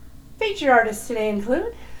Featured artists today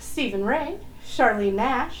include Wray, Charlene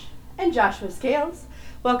Nash, and Joshua Scales.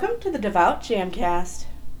 Welcome to the Devout Jamcast.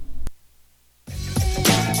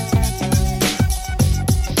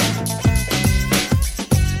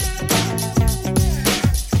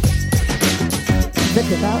 The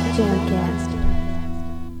Devout Jamcast.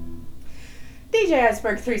 DJ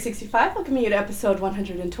Iceberg 365 welcoming you to episode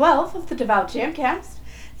 112 of the Devout Jamcast.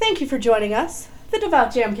 Thank you for joining us. The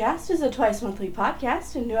Devout Jamcast is a twice-monthly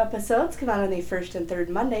podcast, and new episodes come out on the first and third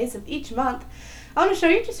Mondays of each month. I want to show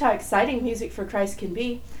you just how exciting music for Christ can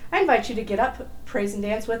be. I invite you to get up, praise, and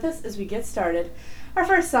dance with us as we get started. Our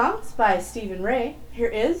first song is by Wray. Here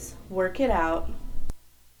is Work It Out.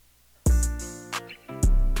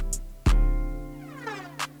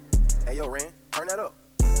 Hey, yo, Ren, turn that up.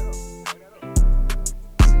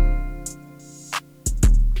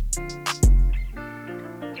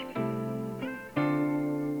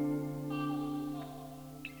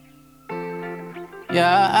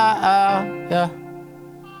 Yeah.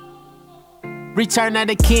 Return of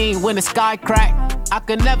the King when the sky crack. I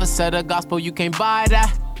could never sell the gospel, you can't buy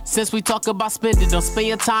that. Since we talk about spending, don't spend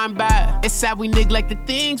your time back. It's sad we neglect the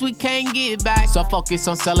things we can't get back. So focus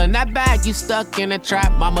on selling that bag, you stuck in a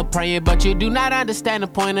trap. Mama praying, but you do not understand the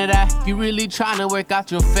point of that. You really trying to work out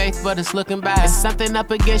your faith, but it's looking bad. It's something up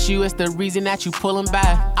against you, it's the reason that you pulling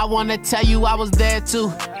back. I wanna tell you I was there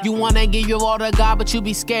too. You wanna give your all to God, but you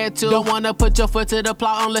be scared too. Don't wanna put your foot to the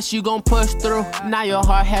plow unless you gon' push through. Now your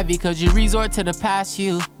heart heavy, cause you resort to the past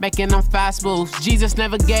you. Making them fast moves. Jesus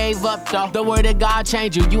never gave up though. The word of God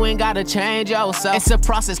changed you. You ain't gotta change yourself. It's a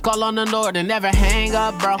process, call on the Lord and never hang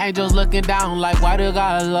up, bro. Angels looking down like, why did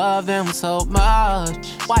God love them so much?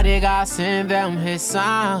 Why did God send them his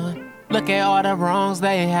son? Look at all the wrongs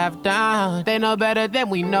they have done. They know better than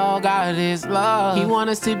we know God is love. He want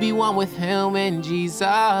us to be one with him in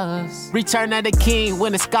Jesus. Return of the King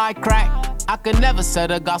when the sky crack. I could never sell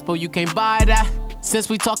the gospel, you can't buy that. Since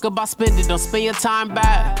we talk about spending, don't spend your time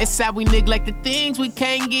back. It's sad we neglect the things we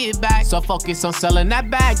can't get back. So focus on selling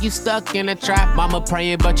that bag, you stuck in a trap. Mama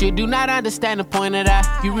praying, but you do not understand the point of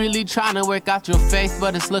that. You really trying to work out your faith,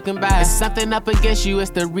 but it's looking bad. It's something up against you,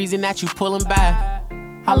 it's the reason that you pulling back.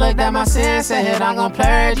 I looked at my sin, said I'm gon'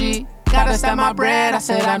 plurge. Gotta stack my bread, I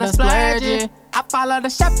said I'm done splurging. I follow the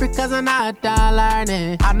shepherd cause I'm not done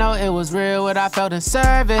learning. I know it was real what I felt in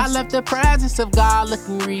service. I left the presence of God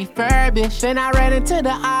looking refurbished. Then I ran into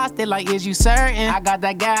the eyes, they like, is you certain? I got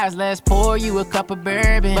that gas, let's pour you a cup of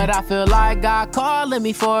bourbon. But I feel like God calling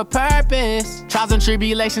me for a purpose. Trials and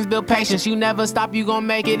tribulations build patience. You never stop, you gon'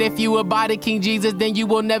 make it. If you abide in King Jesus, then you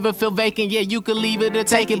will never feel vacant. Yeah, you could leave it or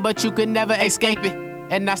take it, but you could never escape it.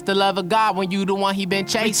 And that's the love of God when you the one he been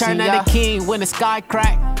chasing. Return of the King when the sky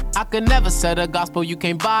crack. I could never sell the gospel, you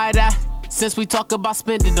can't buy that. Since we talk about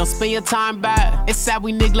spending, don't spend your time back. It's sad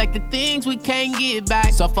we neglect the things we can't get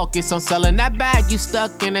back. So focus on selling that bag, you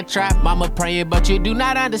stuck in a trap. Mama praying, but you do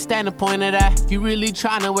not understand the point of that. You really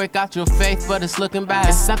trying to work out your faith, but it's looking bad.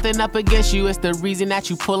 It's something up against you, it's the reason that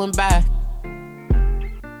you pulling back.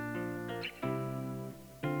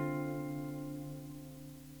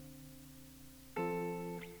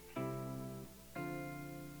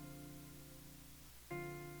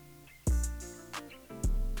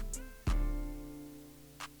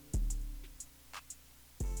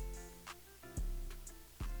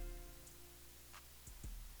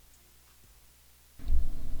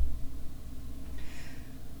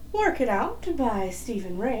 Work It Out by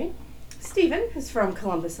Wray. Stephen is from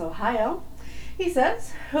Columbus, Ohio. He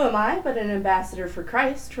says, who am I but an ambassador for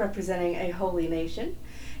Christ representing a holy nation?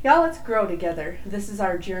 Y'all, let's grow together. This is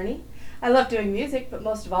our journey. I love doing music, but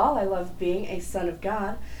most of all, I love being a son of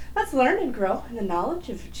God. Let's learn and grow in the knowledge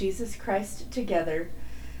of Jesus Christ together.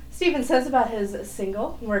 Stephen says about his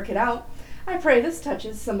single, Work It Out, I pray this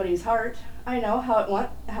touches somebody's heart. I know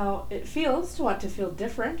how it feels to want to feel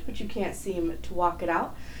different, but you can't seem to walk it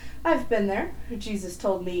out. I've been there. Jesus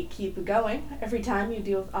told me, keep going. Every time you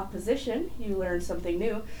deal with opposition, you learn something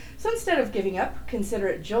new. So instead of giving up, consider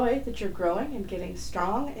it joy that you're growing and getting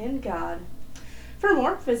strong in God. For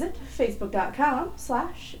more, visit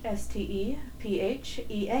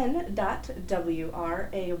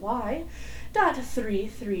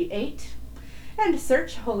facebook.com/stephen.wray.338 and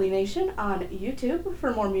search Holy Nation on YouTube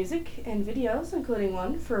for more music and videos, including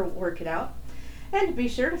one for Work It Out. And be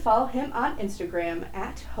sure to follow him on Instagram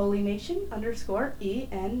at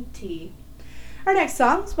holynation_ENT. Our next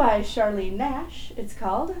song is by Charlene Nash. It's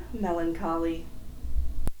called Melancholy.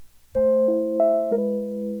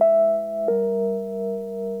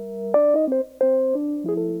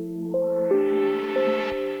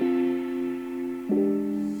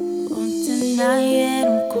 Won't deny it,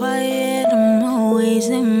 I'm quiet, I'm always memories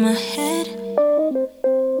in my head.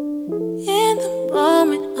 In the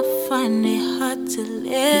moment I find it hard to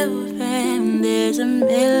live, and there's a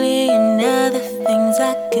million other things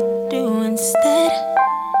I could do instead,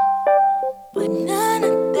 but none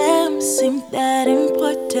of them seem that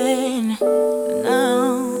important.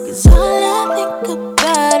 No, 'cause all I think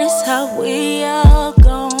about is how we all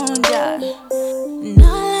gon' die. And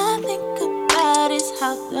all I think about is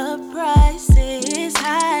how the price is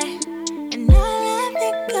high. And all I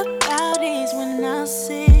think about is when I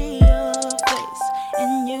see your face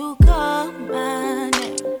and you call my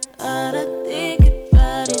name. All I think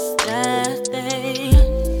about is that day.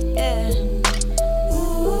 Yeah.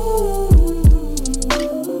 Ooh,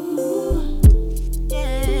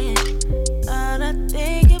 yeah. All I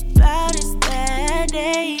think about is that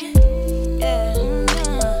day. Yeah.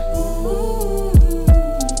 Ooh,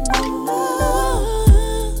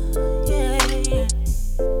 yeah.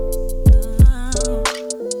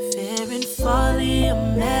 Fear and folly, I'm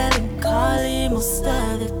melancholy most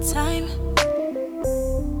of the time.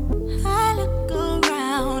 I look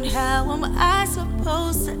around, how am I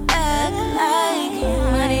supposed to act like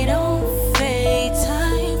money don't fade,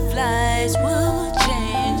 time flies, will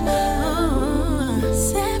change.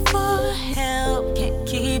 Send for help, can't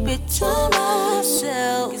keep it to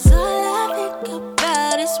myself. 'Cause all I think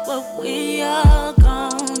about is what we all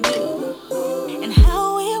gon' do, and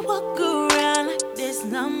how we walk around like there's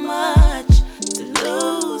not much to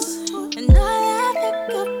lose. And all I think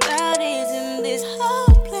about is in this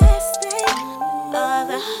hopeless state, all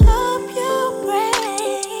the hope you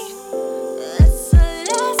bring. That's all,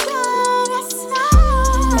 that's all, that's all.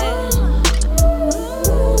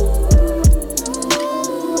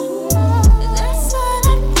 That's all I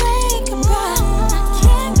think about. I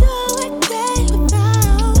can't go a day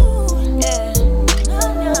without. Yeah. No,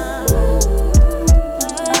 no.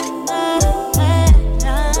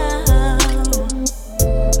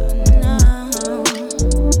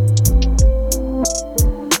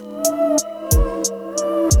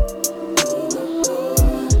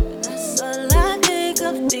 That's all I think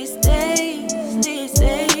of these days, these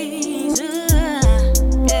days.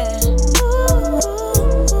 Yeah.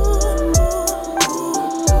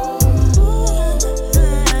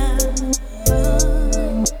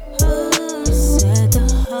 Said the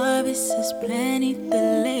harvest is plenty, the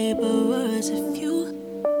laborers are few.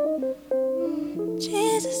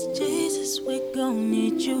 Jesus, Jesus, we gon'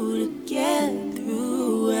 need you to get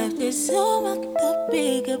through. After so much, the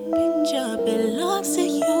bigger picture belongs to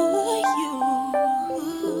you.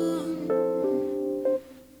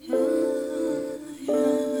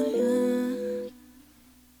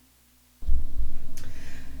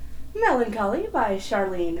 Melancholy by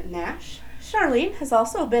Charlene Nash. Charlene has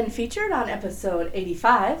also been featured on episode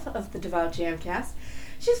 85 of the Devout Jamcast.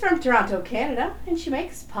 She's from Toronto, Canada, and she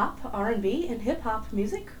makes pop, R&B, and hip-hop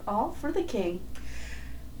music, all for the king.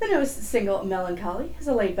 The newest single, Melancholy, is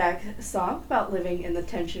a laid-back song about living in the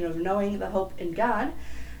tension of knowing the hope in God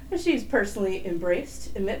that she's personally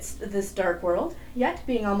embraced amidst this dark world, yet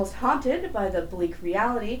being almost haunted by the bleak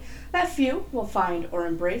reality that few will find or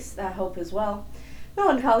embrace that hope as well.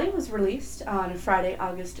 Melancholy was released on Friday,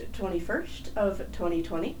 August 21st of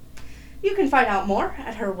 2020. You can find out more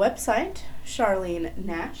at her website,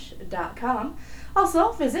 charlenenash.com.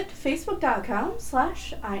 Also, visit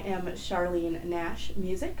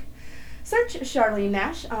facebook.com/IamCharleneNashMusic. Search Charlene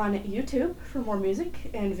Nash on YouTube for more music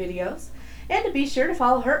and videos. And be sure to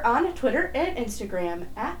follow her on Twitter and Instagram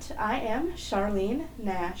at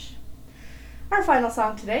IamCharleneNash. Our final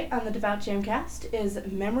song today on the Devout Jamcast is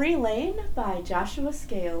Memory Lane by Joshua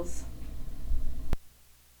Scales.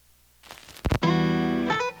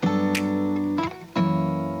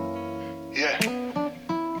 Yeah.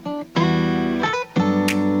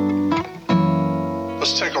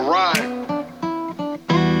 Let's take a ride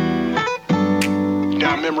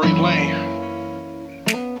down memory lane.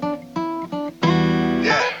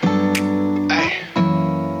 Yeah. Hey.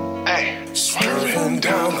 Hey. Swerving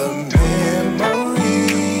down the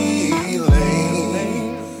memory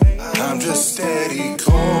lane. I'm just steady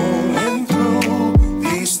going through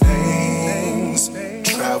these things.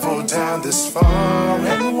 Travel down this far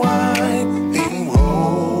and winding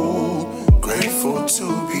road. Grateful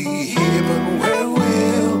to be here, but where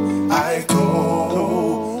will I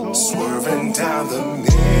go? Swerving down the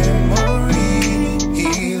memory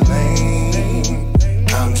lane.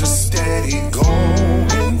 I'm just steady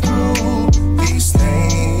going through these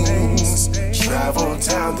things. Travel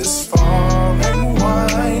down this far and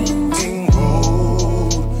winding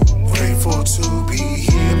road. Grateful to be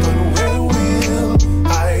here, but where will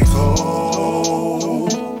I go?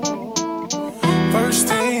 First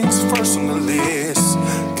things first on the list.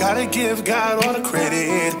 Gotta give God all the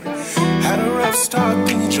credit. Had a rough start,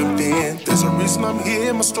 then you jumped in. There's a reason I'm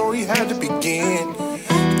here, my story had to begin.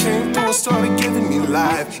 Came through and started giving me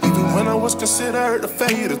life, even when I was considered a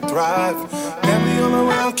failure to thrive. Family all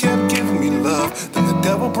around kept giving me love. Then the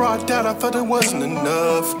devil brought doubt, I thought it wasn't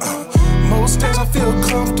enough. Most days I feel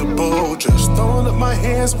comfortable, just throwing up my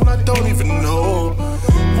hands when I don't even know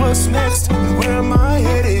what's next and where am I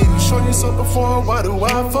headed. Showing yourself before, why do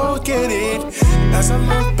I forget it? As I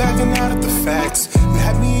look back and out at the facts, you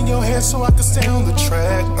had me in your hands so I could stay on the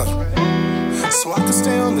track. So I could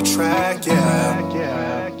stay on the track, yeah.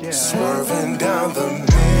 Swerving down the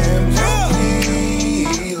memory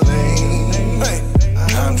lane.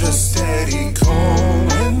 I'm just steady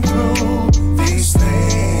going through these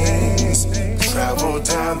things. Travel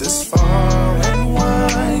down this far and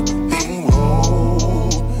winding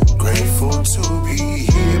road. Grateful to be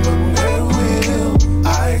here, but where will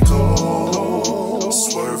I go?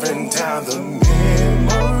 Swerving down the memory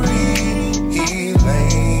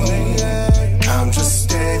lane. I'm just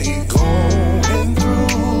steady going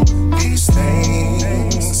through these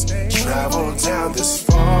things. Travel down this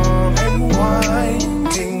far and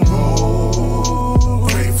winding road.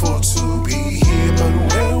 Grateful to be here, but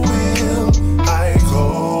where will I go?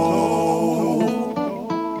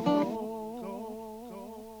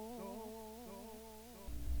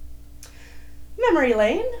 Memory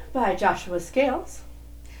Lane by Joshua Scales.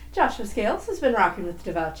 Joshua Scales has been rocking with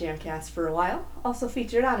Devout Jamcast for a while, also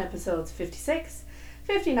featured on episodes 56,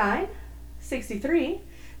 59, 63,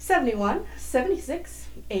 71, 76,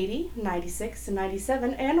 80, 96,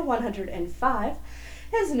 97, and 105.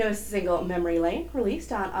 His newest single, Memory Lane,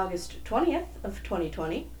 released on August 20th of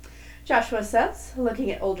 2020. Joshua says,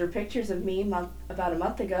 looking at older pictures of me about a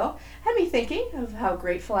month ago had me thinking of how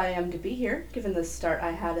grateful I am to be here, given the start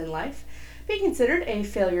I had in life, being considered a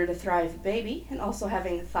failure to thrive baby, and also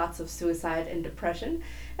having thoughts of suicide and depression,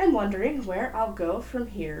 and wondering where I'll go from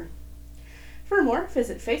here. For more,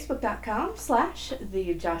 visit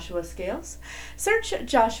facebook.com/TheJoshuaScales. Search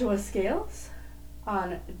Joshua Scales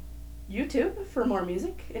on YouTube for more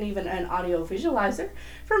music, and even an audio visualizer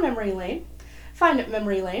for Memory Lane. Find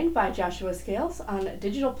Memory Lane by Joshua Scales on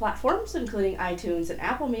digital platforms, including iTunes and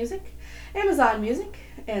Apple Music, Amazon Music,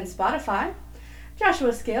 and Spotify.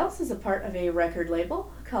 Joshua Scales is a part of a record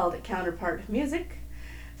label called Counterpart Music.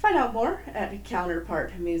 Find out more at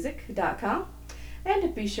counterpartmusic.com,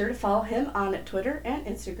 and be sure to follow him on Twitter and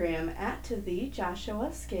Instagram at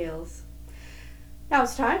TheJoshuaScales. Now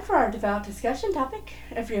it's time for our Devout discussion topic.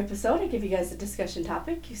 Every episode I give you guys a discussion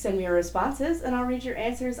topic. You send me your responses, and I'll read your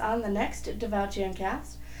answers on the next Devout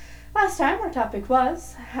Jamcast. Last time our topic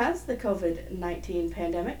was, has the COVID-19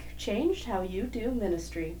 pandemic changed how you do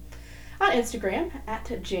ministry? On Instagram, at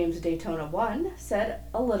JamesDaytona1 said,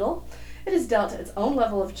 a little. It has dealt its own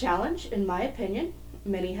level of challenge, in my opinion.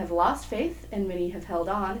 Many have lost faith, and many have held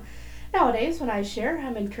on. Nowadays, when I share,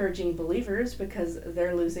 I'm encouraging believers because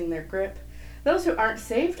they're losing their grip. Those who aren't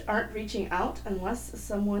saved aren't reaching out unless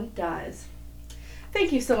someone dies.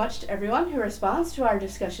 Thank you so much to everyone who responds to our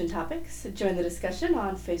discussion topics. Join the discussion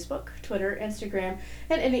on Facebook, Twitter, Instagram,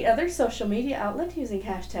 and any other social media outlet using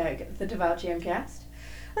hashtag #TheDevoutJamcast.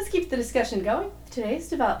 Let's keep the discussion going. Today's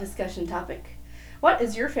Devout discussion topic: what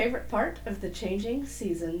is your favorite part of the changing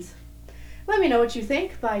seasons? Let me know what you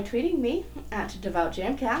think by tweeting me at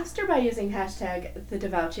DevoutJamcast or by using hashtag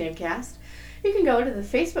 #TheDevoutJamcast. You can go to the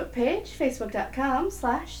Facebook page,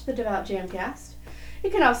 facebook.com/TheDevoutJamcast. You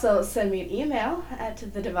can also send me an email at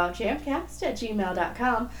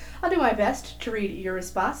thedevoutjamcast@gmail.com. I'll do my best to read your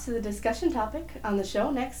response to the discussion topic on the show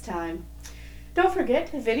next time. Don't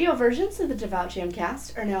forget, video versions of the Devout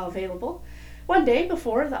Jamcast are now available. One day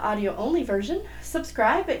before the audio-only version,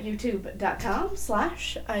 subscribe at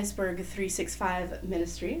youtube.com/iceberg365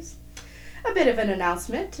 ministries. A bit of an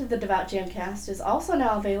announcement, the Devout Jamcast is also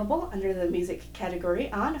now available under the music category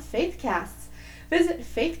on Faithcasts. Visit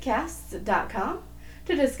faithcasts.com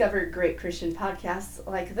to discover great Christian podcasts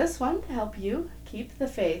like this one to help you keep the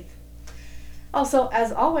faith. Also,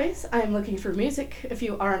 as always, I am looking for music. If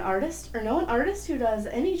you are an artist or know an artist who does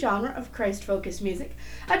any genre of Christ-focused music,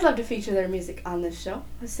 I'd love to feature their music on this show.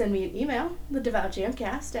 Send me an email,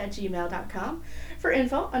 thedevoutjamcast@gmail.com, for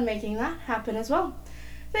info on making that happen as well.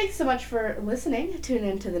 Thanks so much for listening. Tune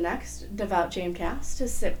in to the next Devout Jamcast,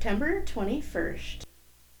 September 21st.